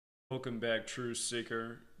Welcome back, Truth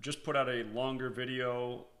Seeker. Just put out a longer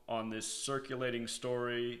video on this circulating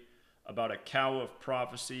story about a cow of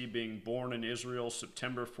prophecy being born in Israel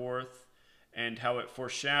September 4th and how it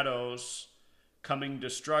foreshadows coming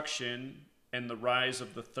destruction and the rise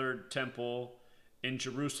of the third temple in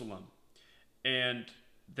Jerusalem. And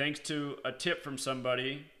thanks to a tip from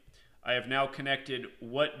somebody, I have now connected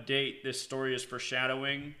what date this story is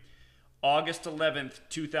foreshadowing. August 11th,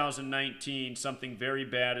 2019, something very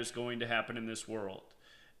bad is going to happen in this world.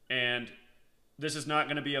 And this is not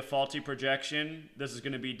going to be a faulty projection. This is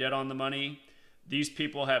going to be dead on the money. These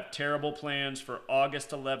people have terrible plans for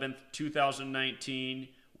August 11th, 2019.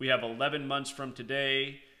 We have 11 months from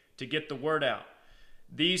today to get the word out.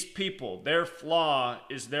 These people, their flaw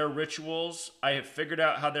is their rituals. I have figured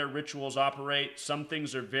out how their rituals operate. Some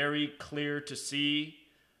things are very clear to see,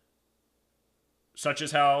 such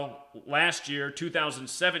as how last year,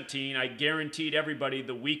 2017, I guaranteed everybody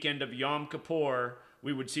the weekend of Yom Kippur,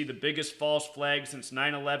 we would see the biggest false flag since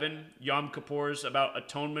 9/11. Yom Kippur is about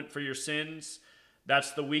atonement for your sins.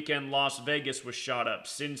 That's the weekend Las Vegas was shot up,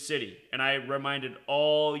 Sin City. And I reminded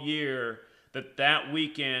all year that that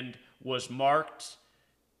weekend was marked.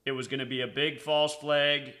 It was going to be a big false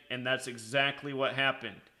flag, and that's exactly what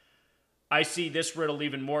happened. I see this riddle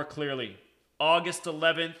even more clearly. August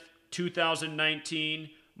 11th, 2019,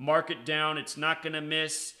 mark it down. It's not going to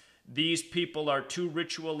miss. These people are too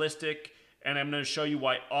ritualistic, and I'm going to show you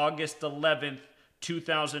why August 11th,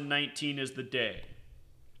 2019 is the day.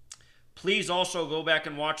 Please also go back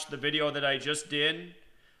and watch the video that I just did.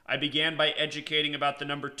 I began by educating about the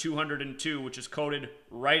number 202, which is coded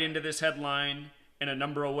right into this headline in a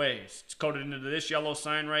number of ways. It's coded into this yellow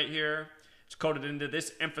sign right here. It's coded into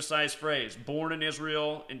this emphasized phrase, born in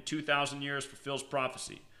Israel in 2,000 years fulfills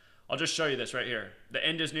prophecy. I'll just show you this right here. The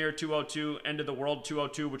end is near 202, end of the world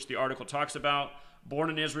 202, which the article talks about. Born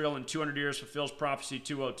in Israel in 200 years fulfills prophecy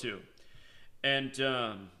 202. And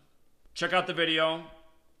check out the video.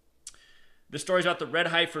 The story's about the red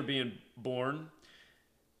heifer being born.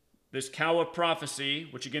 This cow of prophecy,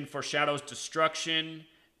 which again foreshadows destruction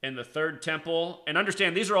and the third temple. And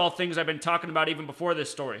understand, these are all things I've been talking about even before this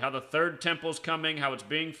story. How the third temple's coming, how it's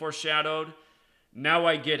being foreshadowed. Now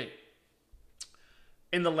I get it.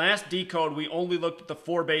 In the last decode, we only looked at the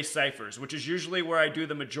 4 base ciphers, which is usually where I do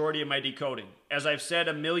the majority of my decoding. As I've said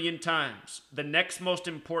a million times, the next most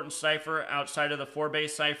important cipher outside of the 4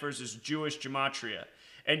 base ciphers is Jewish GEMATRIA.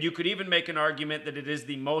 And you could even make an argument that it is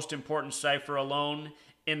the most important cipher alone.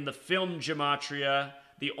 In the film GEMATRIA,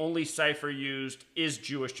 the only cipher used is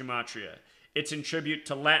Jewish GEMATRIA. It's in tribute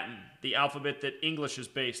to Latin, the alphabet that English is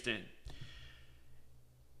based in.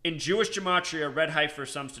 In Jewish GEMATRIA, red heifer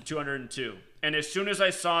sums to 202. And as soon as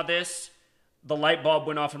I saw this, the light bulb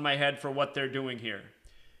went off in my head for what they're doing here.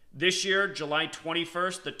 This year, July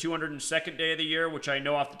 21st, the 202nd day of the year, which I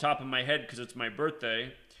know off the top of my head because it's my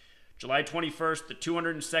birthday, July 21st, the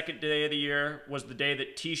 202nd day of the year, was the day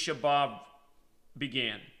that Tisha B'Av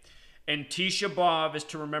began. And Tisha B'Av is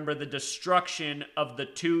to remember the destruction of the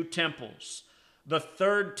 2 temples. The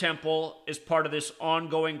third temple is part of this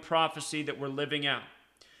ongoing prophecy that we're living out.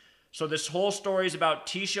 So this whole story is about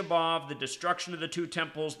Tisha B'Av, the destruction of the 2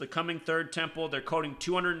 temples, the coming third temple. They're coding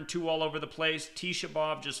 202 all over the place. Tisha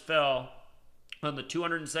B'Av just fell on the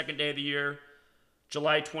 202nd day of the year,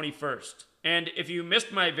 July 21st. And if you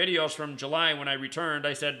missed my videos from July when I returned,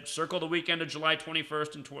 I said circle the weekend of July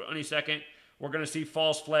 21st and 22nd. We're going to see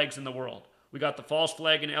false flags in the world. We got the false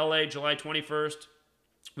flag in LA, July 21st.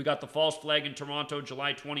 We got the false flag in Toronto,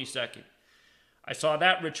 July 22nd. I saw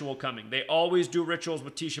that ritual coming. They always do rituals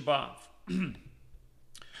with Tisha B'Av.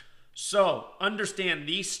 So, understand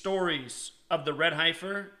these stories of the red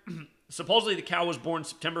heifer. Supposedly the cow was born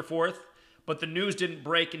September 4th, but the news didn't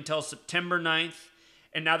break until September 9th.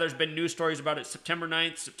 And now there's been news stories about it September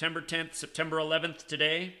 9th, September 10th, September 11th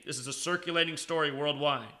today. This is a circulating story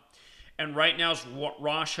worldwide. And right now it's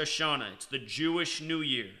Rosh Hashanah. It's the Jewish New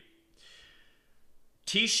Year.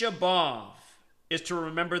 Tisha B'Av is to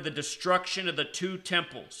remember the destruction of the 2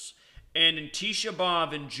 temples. And in Tisha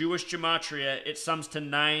B'Av, in Jewish GEMATRIA, it sums to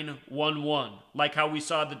 911. Like how we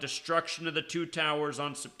saw the destruction of the 2 towers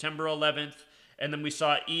on September 11th. And then we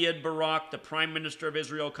saw Ehud Barak, the Prime Minister of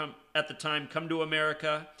Israel at the time, come to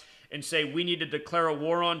America and say we need to declare a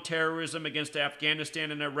war on terrorism against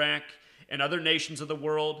Afghanistan and Iraq and other nations of the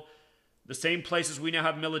world. The same places we now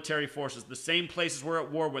have military forces, the same places we're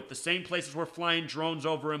at war with, the same places we're flying drones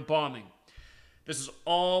over and bombing. This is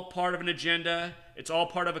all part of an agenda. It's all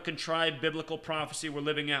part of a contrived biblical prophecy we're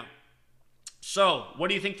living out. So, what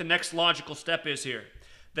do you think the next logical step is here?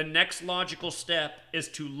 The next logical step is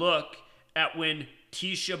to look at when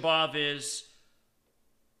Tisha B'Av is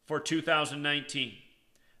for 2019.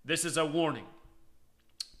 This is a warning.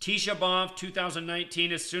 Tisha B'Av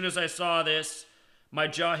 2019, as soon as I saw this, my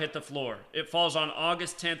jaw hit the floor. It falls on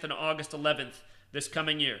August 10th and August 11th this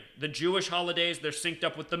coming year. The Jewish holidays, they're synced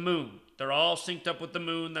up with the moon. They're all synced up with the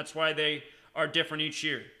moon. That's why they are different each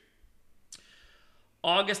year.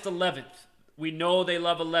 August 11th, we know they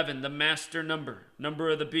love 11, the master number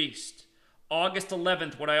of the beast. August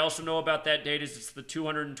 11th, what I also know about that date is it's the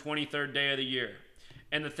 223rd day of the year.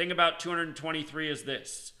 And the thing about 223 is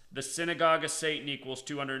this. The synagogue of Satan equals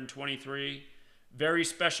 223. Very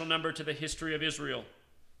special number to the history of Israel.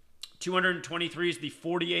 223 is the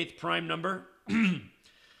 48th prime number.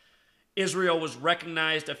 Israel was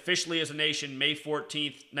recognized officially as a nation May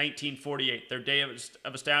 14th, 1948, their day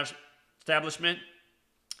of establishment.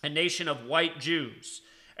 A nation of white Jews.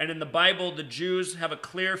 And in the Bible, the Jews have a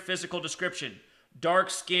clear physical description. Dark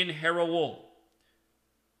skin, hair of wool.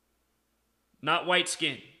 Not white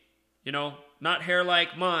skin. Not hair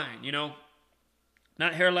like mine,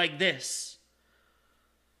 Not hair like this.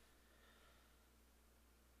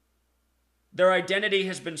 Their identity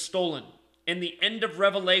has been stolen. In the end of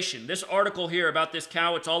Revelation, this article here about this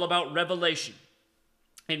cow, it's all about Revelation.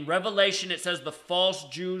 In Revelation, it says the false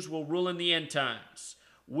Jews will rule in the end times.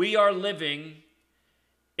 We are living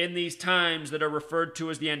in these times that are referred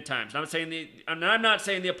to as the end times. I'm not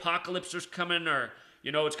saying the apocalypse is coming, or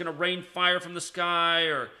it's going to rain fire from the sky,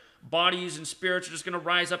 or bodies and spirits are just going to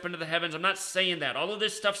rise up into the heavens. I'm not saying that. All of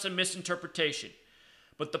this stuff's a misinterpretation.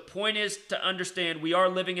 But the point is to understand we are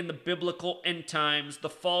living in the biblical end times. The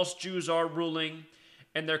false Jews are ruling,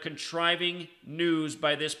 and they're contriving news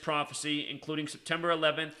by this prophecy, including September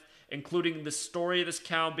 11th, including the story of this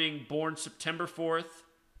cow being born September 4th.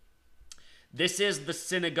 This is the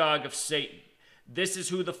synagogue of Satan. This is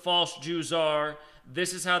who the false Jews are.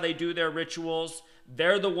 This is how they do their rituals.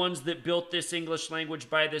 They're the ones that built this English language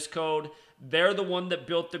by this code. They're the one that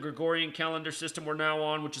built the Gregorian calendar system we're now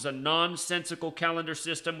on, which is a nonsensical calendar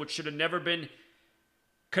system which should have never been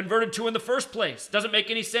converted to in the first place. Doesn't make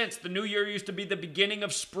any sense. The new year used to be the beginning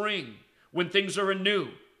of spring when things are anew.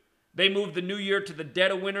 They moved the new year to the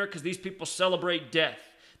dead of winter because these people celebrate death.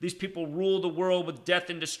 These people rule the world with death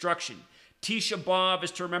and destruction. Tisha B'Av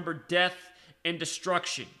is to remember death and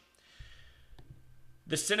destruction.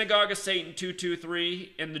 The Synagogue of Satan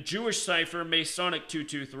 223 and the Jewish cipher Masonic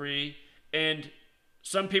 223, and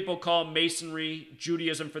some people call Masonry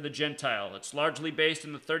Judaism for the Gentile. It's largely based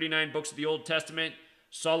in the 39 books of the Old Testament,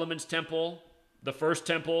 Solomon's Temple, the First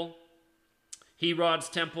Temple, Herod's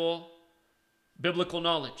Temple, biblical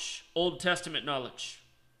knowledge, Old Testament knowledge.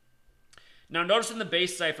 Now notice in the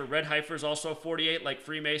base cipher, red Heifer is also 48 like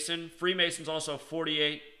Freemason. Freemason's also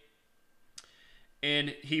 48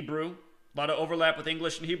 in Hebrew. A lot of overlap with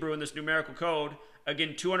English and Hebrew in this numerical code.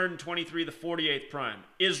 Again, 223, the 48th prime.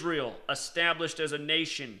 Israel, established as a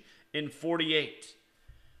nation in 48.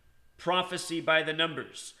 Prophecy by the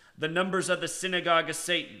numbers. The numbers of the synagogue of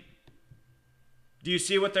Satan. Do you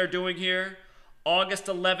see what they're doing here? August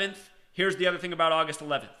 11th. Here's the other thing about August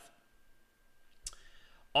 11th.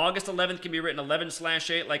 August 11th can be written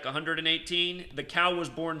 11/8 like 118. The cow was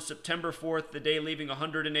born September 4th, the day leaving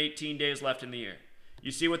 118 days left in the year.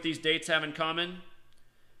 You see what these dates have in common?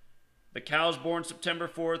 The cow's born September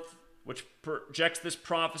 4th, which projects this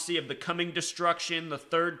prophecy of the coming destruction, the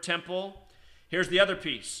third temple. Here's the other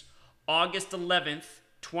piece. August 11th,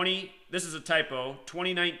 this is a typo,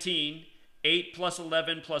 2019, 8 plus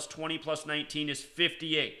 11 plus 20 plus 19 is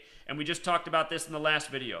 58. And we just talked about this in the last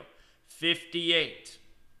video. 58.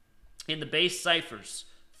 In the base ciphers,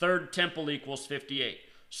 third temple equals 58.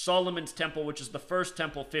 Solomon's temple, which is the first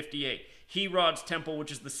temple, 58. Herod's temple,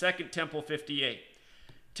 which is the second temple, 58.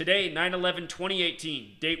 Today,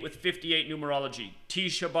 9/11/2018, date with 58 numerology.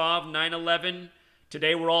 Tisha B'Av, 9/11.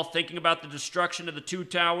 Today we're all thinking about the destruction of the two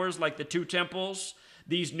towers, like the two temples.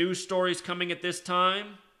 These news stories coming at this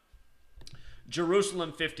time.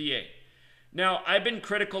 Jerusalem, 58. Now, I've been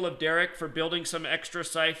critical of Derek for building some extra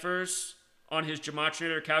ciphers on his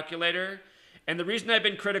GEMATRIA calculator. And the reason I've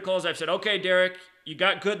been critical is I've said, okay, Derek, you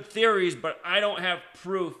got good theories, but I don't have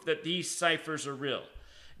proof that these ciphers are real.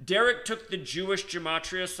 Derek took the Jewish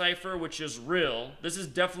GEMATRIA cipher, which is real. This is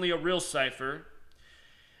definitely a real cipher.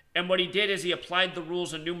 And what he did is he applied the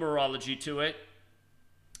rules of numerology to it,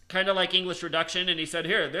 kind of like English reduction. And he said,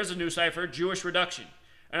 here, there's a new cipher, Jewish reduction.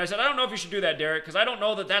 And I said, I don't know if you should do that, Derek, because I don't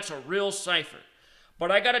know that that's a real cipher.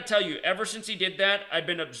 But I got to tell you, ever since he did that, I've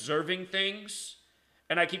been observing things,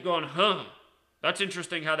 and I keep going, that's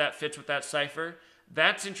interesting how that fits with that cipher.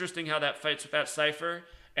 That's interesting how that fits with that cipher.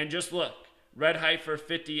 And just look, red Heifer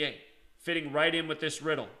 58, fitting right in with this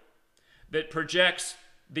riddle that projects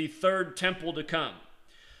the third temple to come.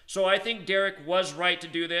 So I think Derek was right to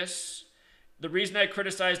do this. The reason I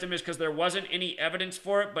criticized him is because there wasn't any evidence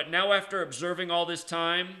for it. But now after observing all this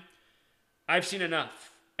time, I've seen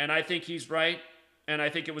enough. And I think he's right. And I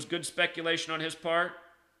think it was good speculation on his part.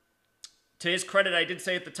 To his credit, I did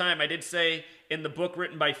say at the time, I did say in the book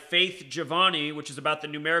written by Faith Giovanni, which is about the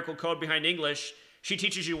numerical code behind English, she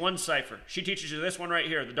teaches you one cipher. She teaches you this one right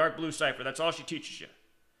here, the dark blue cipher. That's all she teaches you.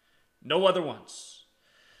 No other ones.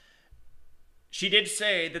 She did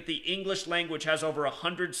say that the English language has over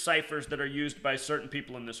 100 ciphers that are used by certain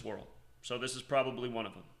people in this world. So this is probably one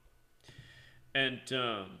of them. And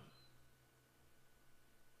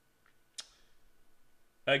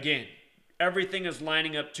again, everything is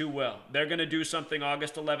lining up too well. They're going to do something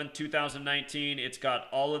August 11th, 2019. It's got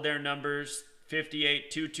all of their numbers,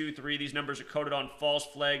 58, 223. These numbers are coded on false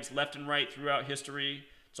flags left and right throughout history.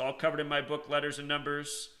 It's all covered in my book, Letters and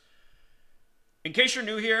Numbers. In case you're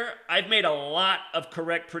new here, I've made a lot of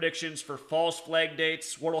correct predictions for false flag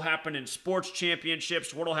dates, what will happen in sports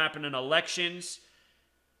championships, what will happen in elections.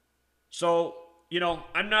 So, you know,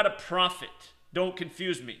 I'm not a prophet. Don't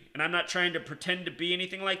confuse me. And I'm not trying to pretend to be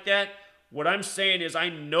anything like that. What I'm saying is I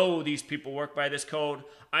know these people work by this code.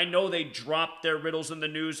 I know they drop their riddles in the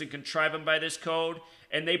news and contrive them by this code.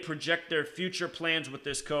 And they project their future plans with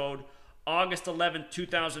this code. August 11th,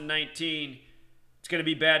 2019, it's going to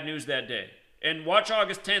be bad news that day. And watch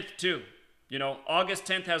August 10th too. You know, August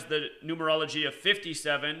 10th has the numerology of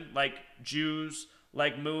 57, like Jews,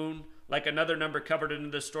 like moon, like another number covered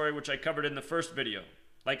in this story, which I covered in the first video,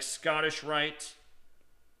 like Scottish Rite.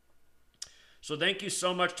 So thank you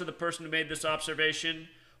so much to the person who made this observation.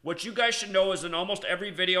 What you guys should know is in almost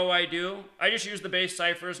every video I do, I just use the base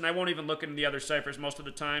ciphers and I won't even look into the other ciphers most of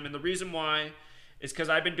the time. And the reason why is because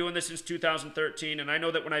I've been doing this since 2013, and I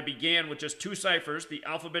know that when I began with just two ciphers, the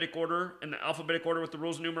alphabetic order and the alphabetic order with the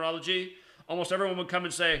rules of numerology, almost everyone would come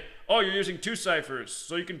and say, oh, you're using two ciphers,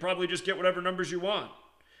 so you can probably just get whatever numbers you want.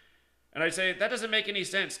 And I'd say, that doesn't make any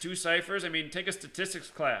sense. Two ciphers? I mean, take a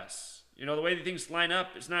statistics class. You know, the way things line up,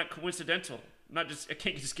 it's not coincidental. I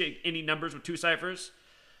can't just get any numbers with two ciphers.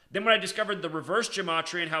 Then when I discovered the reverse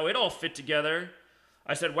gematria and how it all fit together,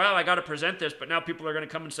 I said, wow, I got to present this, but now people are going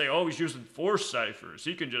to come and say, oh, he's using 4 ciphers.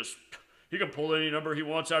 He can pull any number he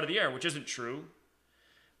wants out of the air, which isn't true.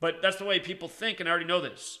 But that's the way people think, and I already know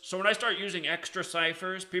this. So when I start using extra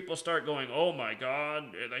ciphers, people start going, oh my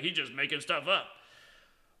God, he's just making stuff up.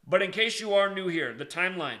 But in case you are new here, the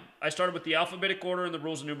timeline. I started with the alphabetic order and the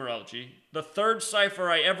rules of numerology. The third cipher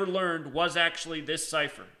I ever learned was actually this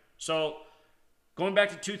cipher. So going back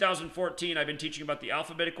to 2014, I've been teaching about the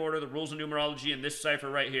alphabetic order, the rules of numerology, and this cipher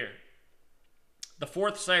right here. The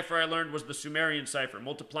fourth cipher I learned was the Sumerian cipher,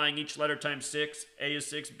 multiplying each letter times 6. A is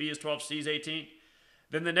 6, B is 12, C is 18.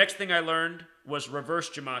 Then the next thing I learned was reverse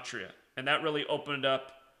gematria, and that really opened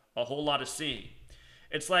up a whole lot of seeing.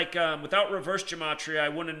 It's like without reverse gematria, I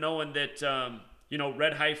wouldn't have known that,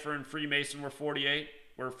 Red Heifer and Freemason were 48,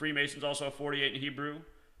 where Freemason's also 48 in Hebrew.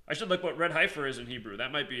 I should look what Red Heifer is in Hebrew.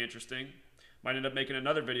 That might be interesting. Might end up making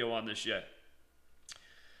another video on this yet.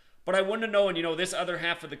 But I wouldn't have known, this other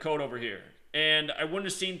half of the code over here. And I wouldn't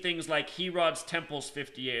have seen things like Herod's temple's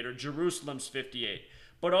 58 or Jerusalem's 58.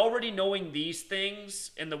 But already knowing these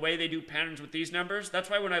things and the way they do patterns with these numbers,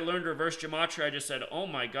 that's why when I learned reverse gematria, I just said, oh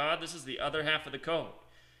my God, this is the other half of the code.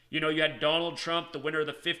 You had Donald Trump, the winner of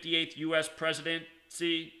the 58th U.S.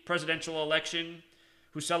 presidential election,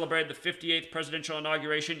 who celebrated the 58th presidential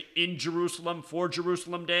inauguration in Jerusalem for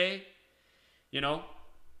Jerusalem Day.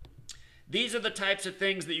 These are the types of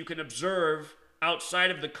things that you can observe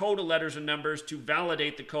outside of the code of letters and numbers to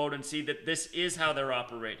validate the code and see that this is how they're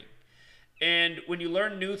operating. And when you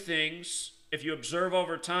learn new things, if you observe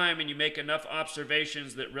over time and you make enough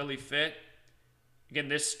observations that really fit, again,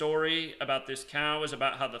 this story about this cow is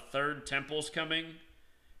about how the third temple's coming.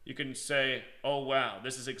 You can say, oh, wow,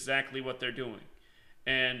 this is exactly what they're doing.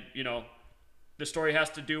 And, the story has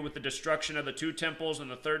to do with the destruction of the 2 temples and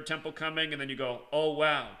the third temple coming. And then you go, oh,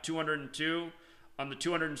 wow, 202. On the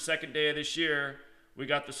 202nd day of this year, we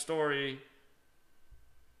got the story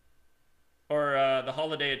or the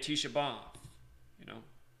holiday of Tisha B'Av,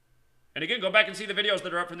 And again, go back and see the videos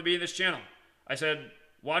that are up from the beginning of this channel. I said,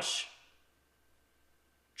 watch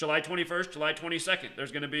July 21st, July 22nd.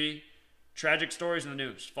 There's going to be tragic stories in the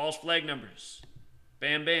news. False flag numbers.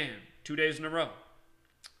 Bam, bam. 2 days in a row.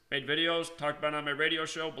 Made videos, talked about it on my radio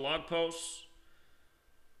show, blog posts.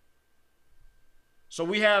 So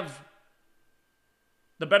we have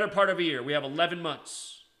the better part of a year. We have 11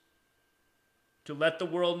 months to let the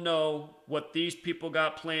world know what these people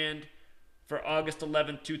got planned for August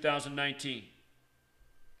 11th, 2019.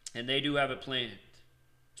 And they do have it planned.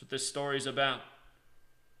 That's what this story is about.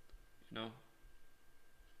 You know,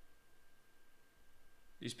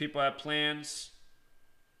 these people have plans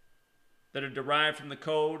that are derived from the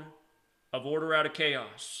code of order out of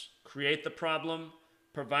chaos. Create the problem,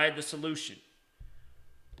 provide the solution.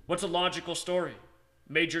 What's a logical story?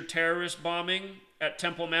 Major terrorist bombing at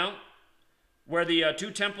Temple Mount, where the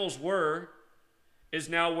two temples were, is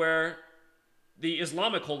now where the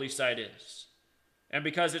Islamic holy site is. And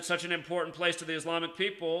because it's such an important place to the Islamic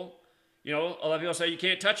people, you know, a lot of people say you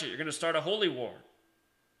can't touch it. You're going to start a holy war.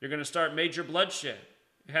 You're going to start major bloodshed.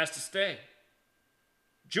 It has to stay.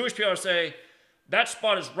 Jewish people say, that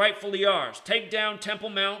spot is rightfully ours. Take down Temple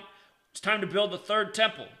Mount. It's time to build the third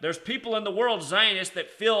temple. There's people in the world, Zionists, that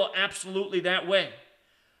feel absolutely that way.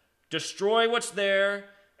 Destroy what's there,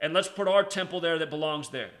 and let's put our temple there that belongs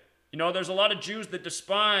there. You know, there's a lot of Jews that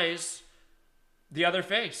despise the other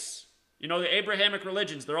faiths. You know, the Abrahamic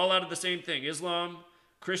religions, they're all out of the same thing. Islam,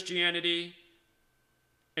 Christianity,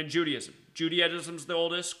 and Judaism. Judaism's the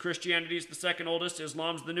oldest, Christianity's the second oldest,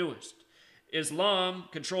 Islam's the newest. Islam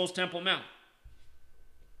controls Temple Mount.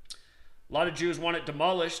 A lot of Jews want it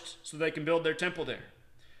demolished so they can build their temple there.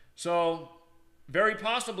 So, very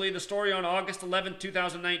possibly, the story on August 11th,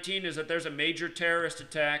 2019 is that there's a major terrorist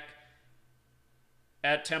attack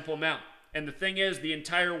at Temple Mount. And the thing is, the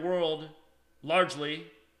entire world, largely,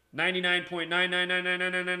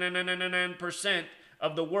 99.999999999%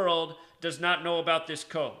 of the world does not know about this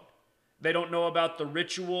code. They don't know about the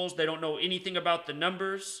rituals. They don't know anything about the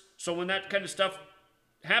numbers. So when that kind of stuff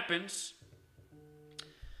happens,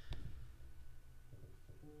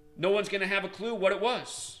 no one's going to have a clue what it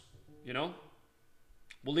was, you know?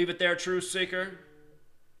 We'll leave it there, Truth Seeker.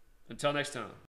 Until next time.